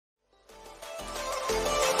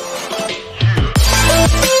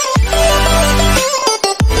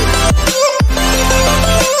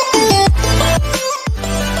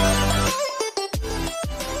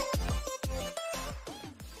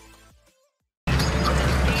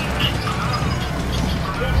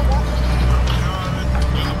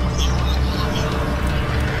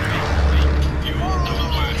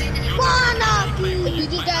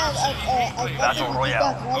Battle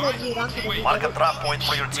Royale. Mark a drop point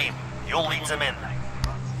for your team. You'll lead them in.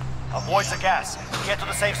 Avoid the gas. Get to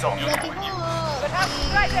the safe zone.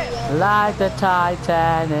 Like the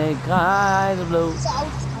Titanic, high the blue.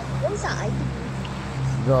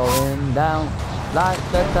 Going down like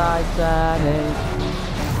the Titanic.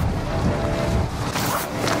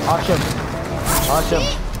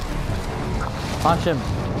 Awesome.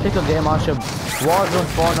 Pick a game, Awesome. Warzone,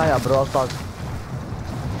 Fortnite, or Brawl Stars.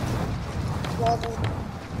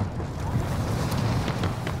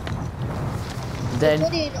 Then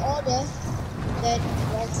put it in order, then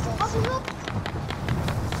Brawl Stars.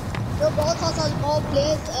 No, Brawl Stars has more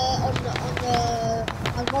players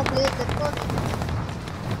on more players than Fortnite.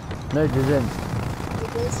 no, it isn't.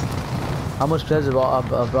 It is. How much players do Brawl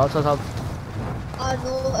Stars have? No,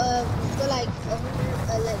 it's got like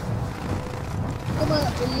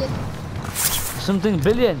 100, billion. Something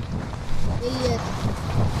billion. Million.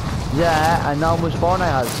 Yeah, and how much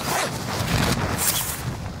Fortnite has?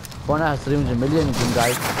 Fortnite has 300 million,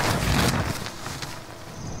 guys.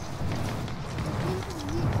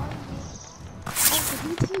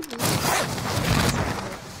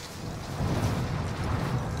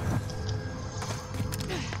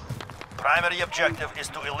 Primary objective is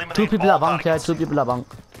to eliminate 2 people all are bunk here, targets. 2 people are bunk.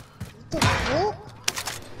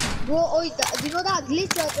 Bro, do you know that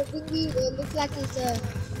glitch the thingy looks like it's on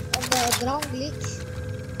the ground glitch?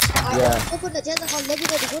 Yeah. I opened the chest and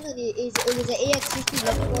legendary gun and it was an AX-50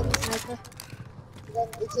 legendary sniper. Then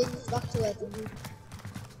it changes back to it.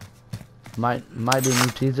 Might be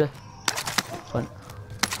new teaser. Fun.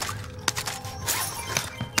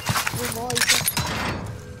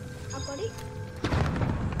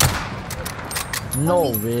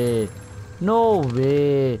 No way. No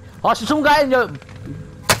way. Oh, some guy in your...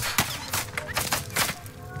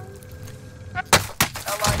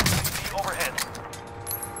 Overhead.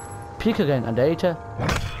 Peek again, and data.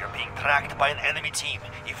 You're being tracked by an enemy team.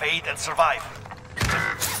 Evade and survive.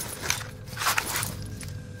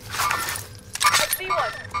 I see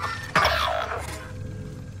one.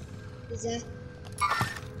 Is there?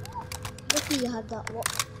 Lucky you had that. What?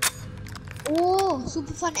 Oh,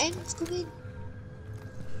 super fun ends coming.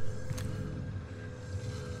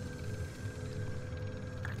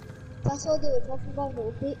 That's all they were talking about,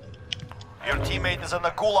 no bit. Your teammate is in the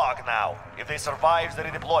gulag now. If they survive, they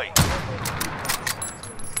redeploy.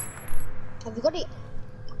 Have you got it?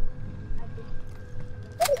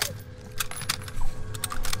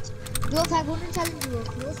 Do a 500 challenge, you were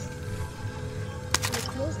close. You were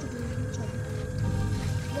close to doing the challenge.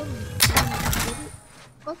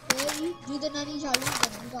 Okay, do the 90 challenge,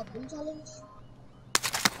 then do the bull challenge.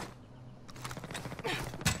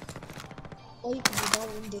 Or you can do that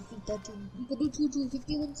one, defeat 13. You can do 2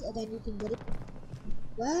 250 ones, and then you can get it.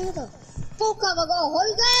 Where the fuck am I going?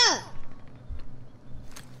 Hold there!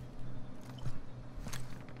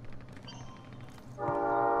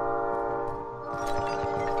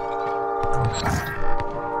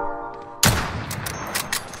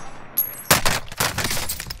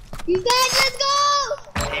 He's dead, let's go!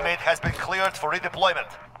 Teammate has been cleared for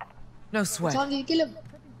redeployment. No sweat. John, you kill him.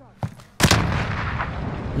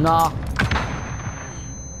 Nah.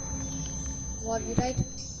 What, you right?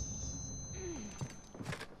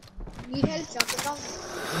 Need help, chuck him down.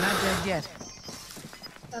 Not dead yet.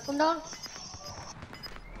 Chuck him down.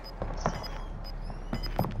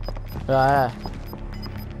 Yeah.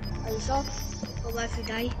 Are you sure? Go back if you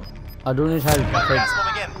die. I don't need help. Gas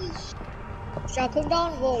moving in. Chuck him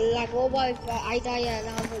down, go over if I die and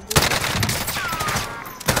I'll do it.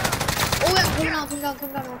 Oh yeah,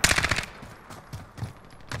 come down.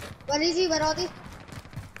 Where is he? Where are they?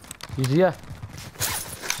 He's here.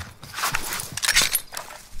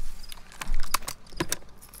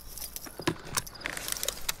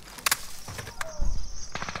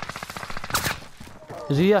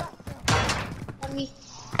 Is he here? On me.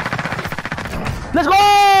 Let's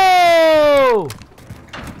go!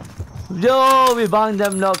 Yo, we banged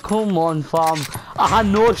them now. Come on, fam. I had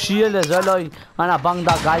no shield as well, and I banged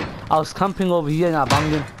that guy. I was camping over here and I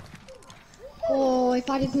banged him. Oh, if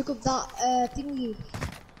I didn't pick up that thingy.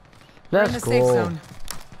 We're in Let's the safe go. zone.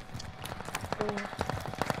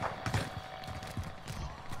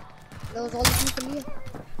 There was all the people here.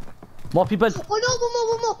 More people. Oh no,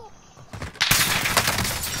 one more.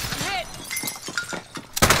 Hit.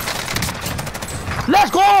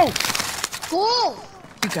 Let's go! Go!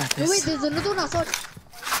 You got No, wait, this. there's another one I saw.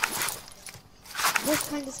 What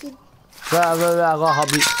kind of skin? Where, I got a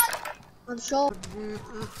hobby. I'm sure.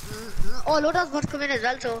 Oh, Loda's about to come in as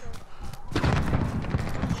well, so.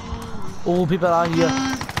 Oh, people are here.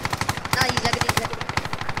 Nah, he's lagging.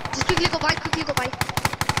 Just quickly go by.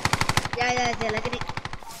 Yeah, they're like it.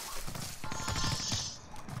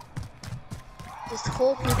 Just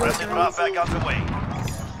hope you don't Friendly drop back on the way.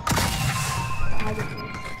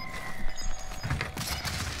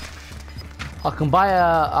 I can buy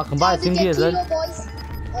a thingy as well. Boys.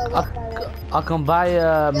 I can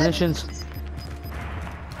buy munitions.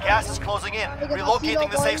 Gas is closing in.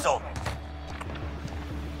 Relocating the safe zone.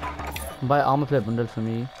 Buy armor plate bundle for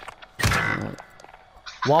me.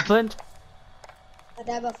 Weapon?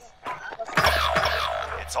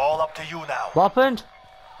 It's all up to you now. Weapon?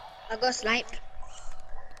 I got sniped.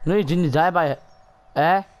 No, you didn't die by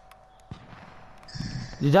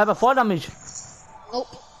You died by 4 damage. Nope.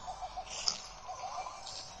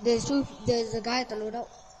 There's a guy at the loadout.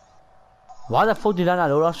 Why the fuck did I not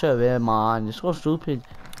load straight away, man? You're so stupid.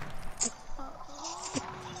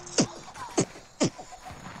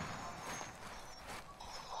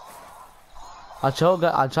 I'll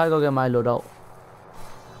try to go get my loadout.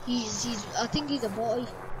 I think he's a boy.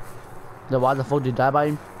 Then why the fuck did you die by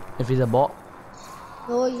him? If he's a bot?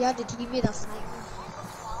 No, he had a teammate that sniped me.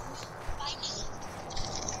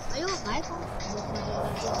 Are you on my phone?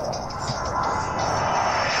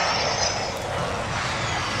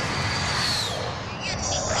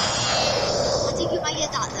 I think you might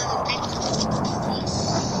get that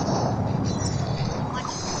What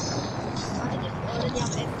did you already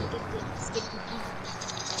have empty get the skin cookie?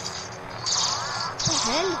 What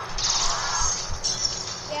the hell?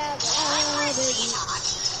 Yeah,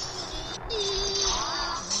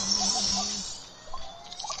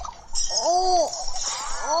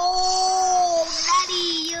 oh,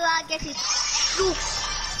 Maddie, you are getting look.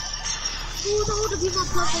 That would have been my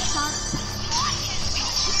perfect shot.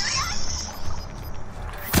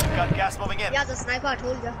 Got gas moving in. Yeah, the sniper, I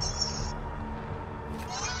told you.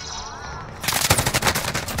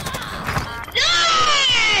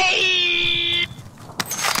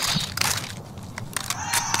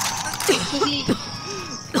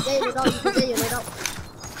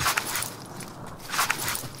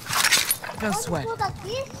 No sweat.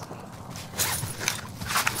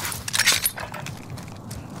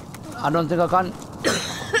 I don't think I can.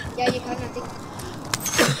 Yeah, you can, I think.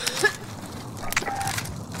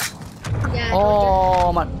 Yeah,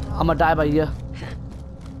 Oh man, I'm gonna die by here.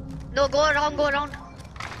 no, go around. I'm not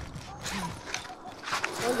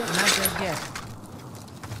dead yet.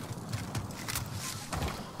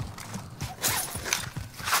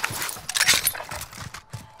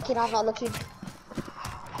 Okay, I'm not looking.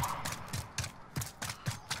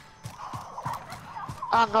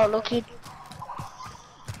 I'm not looking.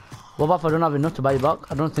 What about if I don't have enough to buy you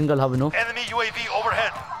back? I don't think I'll have enough. Enemy UAV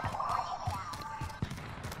overhead.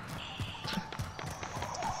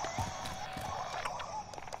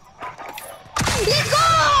 Let's go!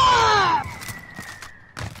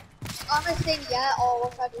 I'm gonna say yeah, or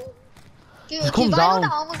what I do. Just come down.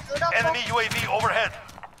 Enemy UAV overhead.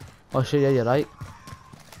 Oh shit, yeah, you're right.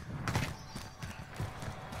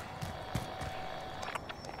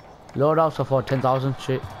 Loadouts are for 10,000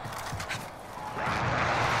 shit.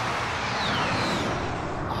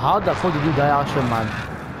 How the fuck did you die, Ashram, man?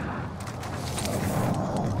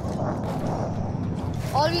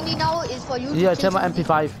 All we need now is for you Yeah, to take my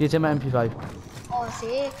MP5. You take my MP5. Oh,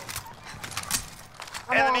 see?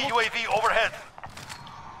 Enemy UAV overhead.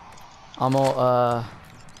 Ammo,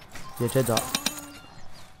 yeah, take that.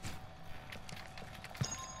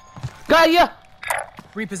 Guy, yeah!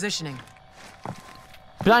 Repositioning.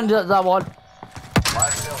 Behind that wall.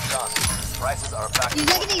 Fire sales done. Prices are back. He's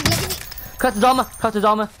looking it. Cut his armor, cut his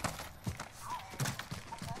armor.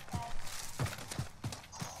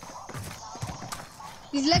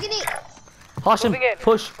 He's looking it. Hashim,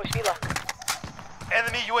 push.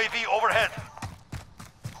 Enemy UAV overhead.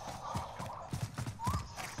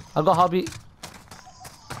 I got hobby.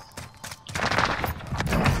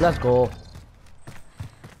 Let's go.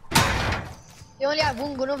 You only have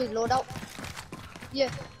one gun of his loadout. Yeah,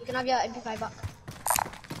 you can have your MP5 back.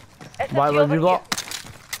 What have you got?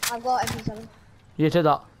 I've got MP7. Yeah, take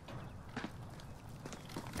that.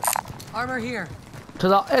 Armor here. To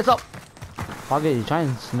that, it's up. Fuck it, you try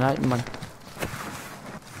and snipe, man.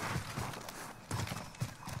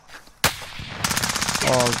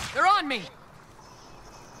 Oh, They're on me.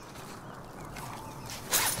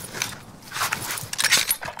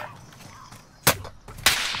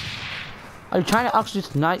 are you trying to actually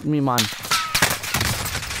snipe me, man?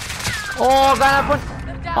 Oh, got that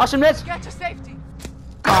one. Awesome, let's. Get to safety.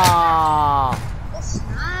 Ah, Oh,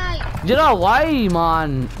 snipe. you know why,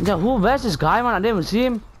 man? Yeah, where's this guy, man? I didn't even see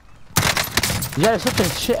him. Yeah, it's such a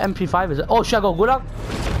shit MP5, is it? Oh, shit, I got good up.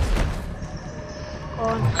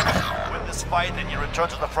 On. With the this fight and you return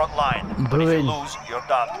to the front line. But if you lose, you're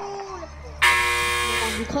done.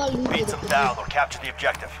 We can't lose Beat with them it. down or capture the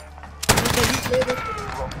objective.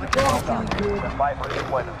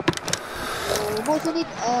 Most of it,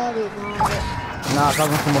 wait, no. Nah, I can't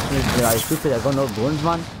go for most of it. Are you stupid? I got no guns,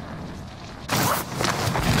 man.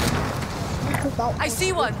 I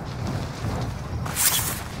see one.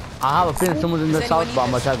 I have a feeling someone's in the Does south, anyone but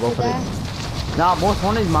I'm need gonna try to go for it. Nah, most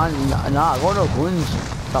wanted, man. Nah, I got no guns.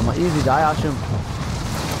 So I'm an easy die, Ashim.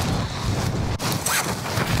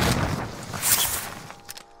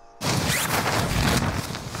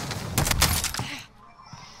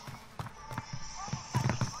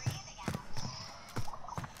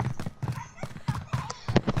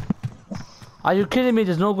 Are you kidding me?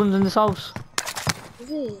 There's no guns in this house.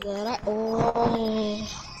 Is it right? Oh.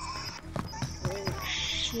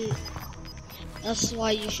 Shoot. That's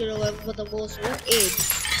why you should have went for the most aid.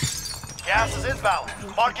 Gas is inbound.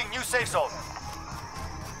 Marking new safe zone.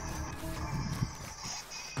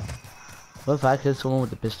 What if I killed someone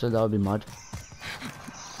with a pistol? That would be mad.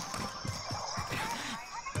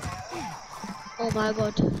 Oh my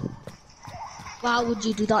god. Why would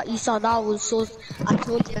you do that? Isa, that was so... I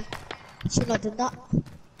told you. You should not have done that.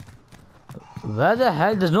 Where the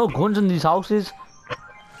hell? There's no guns in these houses.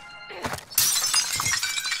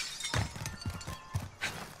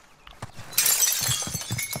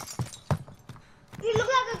 You look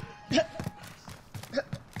like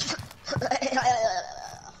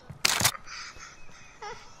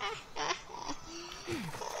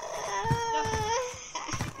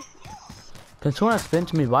Can someone explain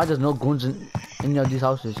to me why there's no guns in any of these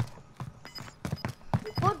houses?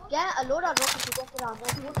 Good, get a load of rockets to go for our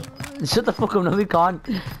Shut the fuck up, no we can't.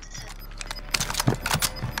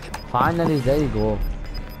 Finally, there you go.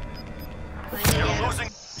 You're losing.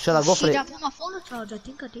 Shall I go for Shit, it? I put my phone on charge, I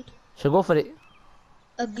think I did. Shall I go for it?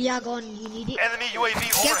 Yeah, go on, you need it. Enemy UAV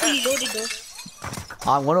Get fully overhead. loaded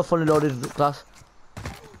though. I'm gonna fully load it, class.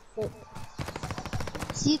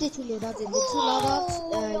 See the two loadouts, the two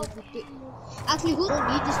loadouts, actually who don't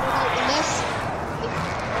need this loadout unless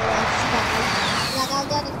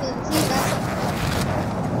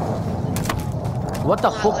What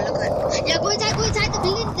the fuck? yeah, go inside the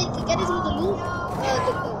building, they can get it through the roof,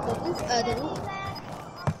 the roof.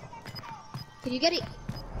 Can you get it?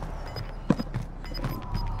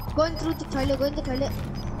 Going through the toilet, go in the toilet.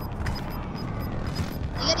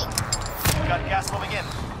 You get it? Got gas moving in.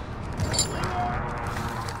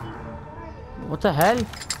 What the hell?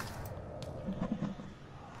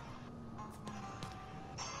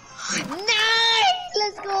 Nice!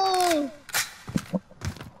 Let's go!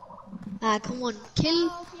 Come on, kill.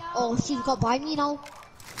 Oh, she's got by me now.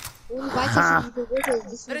 Only by station you can go to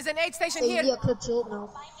this There is an aid station here. here. Clip job now.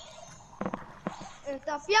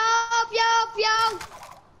 Yo!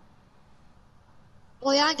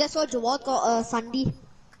 Oh yeah, guess what? Jawad got Sandy.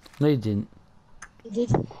 No, you didn't. He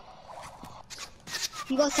did.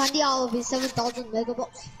 He got Sandy out of his 7,000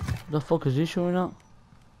 megabox. The fuck is he showing up?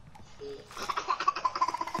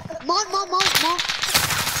 Mount.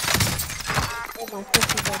 Oh my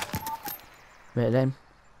fucking god. Wait, then.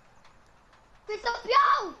 Pick up,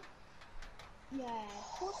 yo! Yeah,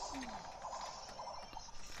 pussy.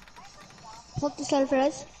 Pop the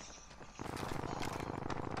self-res.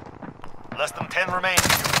 Less than 10 remain.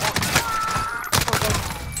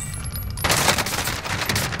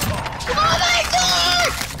 Oh my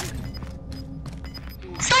god!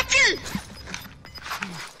 Satchel!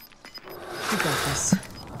 You got this.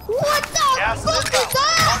 What the Gas is fuck is inbound.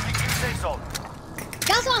 that? Marking new safe zone.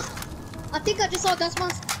 Gas mask! I think I just saw gas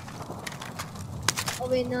mask. Oh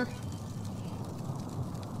wait, no.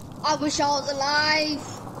 I wish I was alive.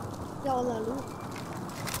 Y'all are loot.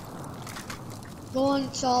 Go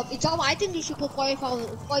on, chop. It's all. I think you should put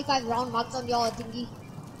 45 round mags on your thingy.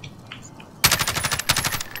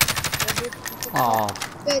 Oh.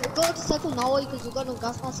 Wait, go to circle now because you got no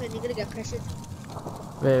gas mask and you're gonna get pressured.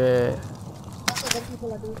 Wait. That's what them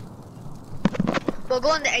people are doing. But go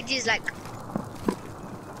on the edges like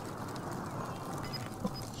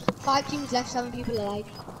 5 teams left, 7 people alive.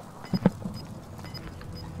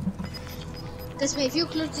 Cause if you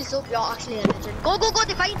close this up, you're actually a legend. Go,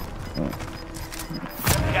 they fight!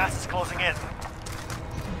 Gas is closing in.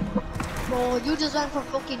 Bro, you just went from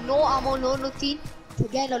fucking no ammo, no nothing to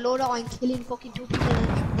getting a loadout and killing fucking 2 people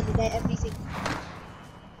and they did everything.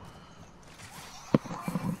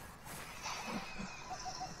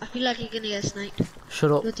 I feel like you're gonna get sniped.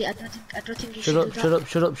 Shut up. I don't think you should do that.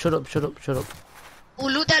 Shut up. Oh,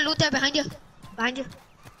 loot that, behind you.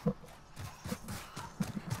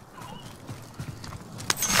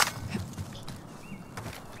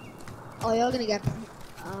 Oh, you're gonna get...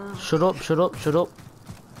 Shut up, shut up, shut up.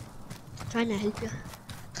 Trying to help you.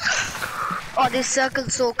 Oh, this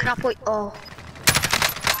circle's so crap. Oh. More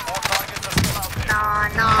targets are still out there. Nah.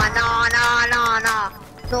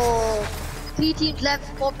 No. 3 teams left,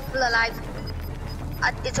 4 people alive.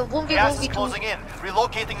 It's a 1v1v2. Gas is closing in.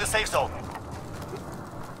 Relocating the safe zone.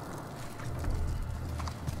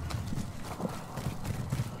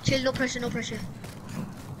 Chill, no pressure, no pressure.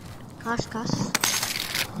 Cast. You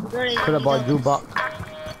don't really Could need have bought you that. back.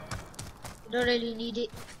 You don't really need it.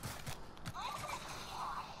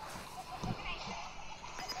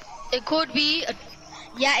 It could be.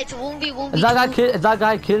 Yeah, it's a 1v1v2. If that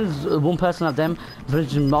guy kills one person of them,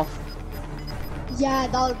 bridge him off. Yeah,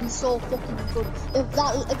 that would be so fucking good. If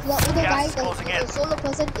that other guy, is closing in. the solo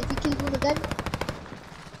person, if he kills one of them.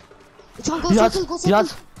 John, go Yes, circle, go circle.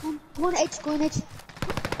 yes. Go on edge.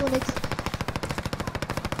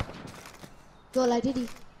 Go like did he?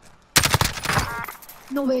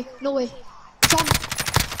 No way. John,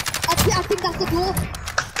 I think that's the door.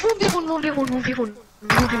 1v1.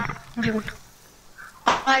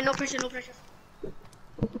 Alright, no pressure.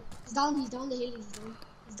 He's down the hill,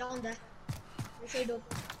 he's down there. No shade up.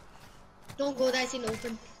 Don't go there, it's in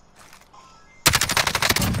open.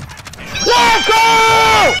 Let's go!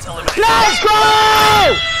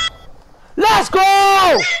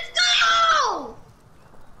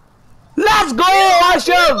 Let's go,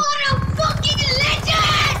 Asham! What a fucking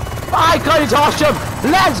legend! I call it Asham!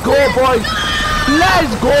 Let's go, boys!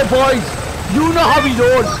 You know how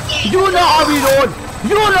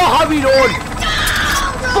we doing!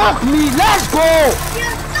 Fuck me, let's go!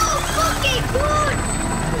 You're so fucking good!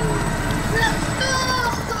 Let's go!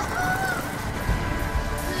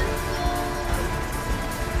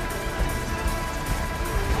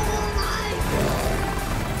 Oh my god!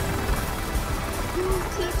 You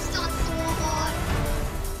clipped that so hard!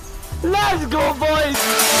 Let's go, boys!